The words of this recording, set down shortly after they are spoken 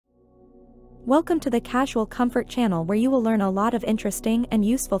Welcome to the Casual Comfort channel, where you will learn a lot of interesting and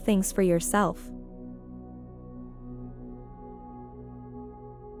useful things for yourself.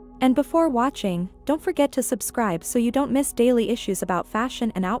 And before watching, don't forget to subscribe so you don't miss daily issues about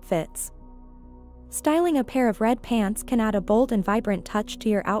fashion and outfits. Styling a pair of red pants can add a bold and vibrant touch to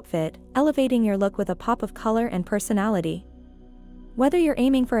your outfit, elevating your look with a pop of color and personality. Whether you're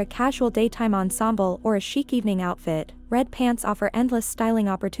aiming for a casual daytime ensemble or a chic evening outfit, red pants offer endless styling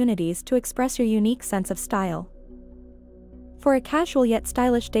opportunities to express your unique sense of style. For a casual yet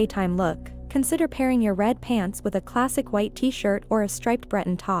stylish daytime look, consider pairing your red pants with a classic white t-shirt or a striped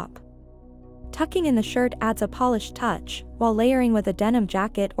Breton top. Tucking in the shirt adds a polished touch, while layering with a denim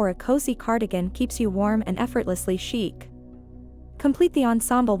jacket or a cozy cardigan keeps you warm and effortlessly chic. Complete the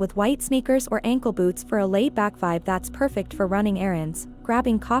ensemble with white sneakers or ankle boots for a laid-back vibe that's perfect for running errands,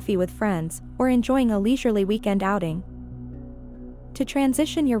 grabbing coffee with friends, or enjoying a leisurely weekend outing. To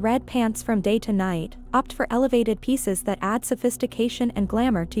transition your red pants from day to night, opt for elevated pieces that add sophistication and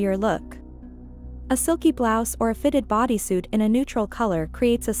glamour to your look. A silky blouse or a fitted bodysuit in a neutral color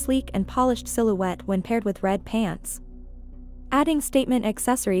creates a sleek and polished silhouette when paired with red pants. Adding statement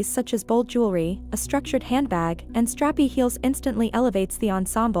accessories such as bold jewelry, a structured handbag, and strappy heels instantly elevates the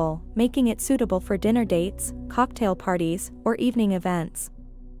ensemble, making it suitable for dinner dates, cocktail parties, or evening events.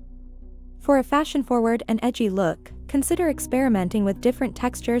 For a fashion-forward and edgy look, consider experimenting with different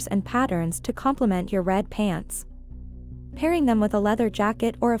textures and patterns to complement your red pants. Pairing them with a leather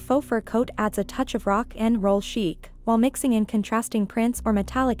jacket or a faux fur coat adds a touch of rock and roll chic, while mixing in contrasting prints or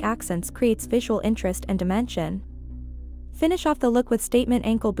metallic accents creates visual interest and dimension. Finish off the look with statement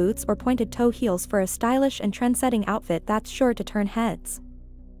ankle boots or pointed toe heels for a stylish and trend-setting outfit that's sure to turn heads.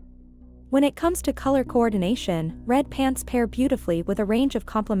 When it comes to color coordination, red pants pair beautifully with a range of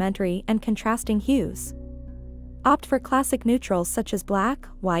complementary and contrasting hues. Opt for classic neutrals such as black,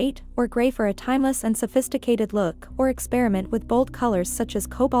 white, or gray for a timeless and sophisticated look, or experiment with bold colors such as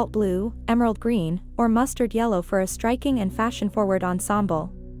cobalt blue, emerald green, or mustard yellow for a striking and fashion-forward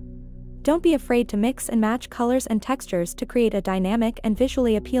ensemble. Don't be afraid to mix and match colors and textures to create a dynamic and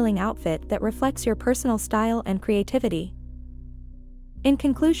visually appealing outfit that reflects your personal style and creativity. In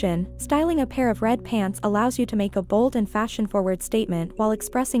conclusion, styling a pair of red pants allows you to make a bold and fashion-forward statement while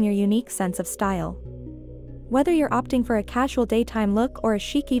expressing your unique sense of style. Whether you're opting for a casual daytime look or a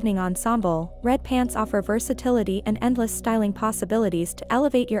chic evening ensemble, red pants offer versatility and endless styling possibilities to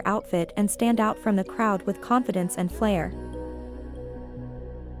elevate your outfit and stand out from the crowd with confidence and flair.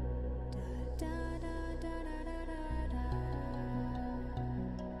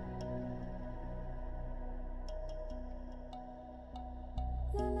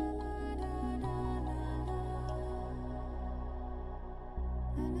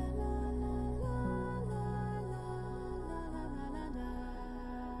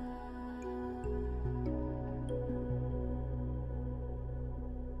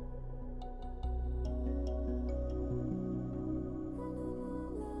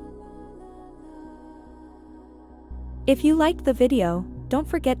 If you liked the video, don't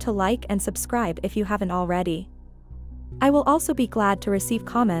forget to like and subscribe if you haven't already. I will also be glad to receive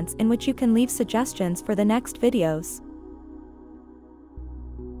comments in which you can leave suggestions for the next videos.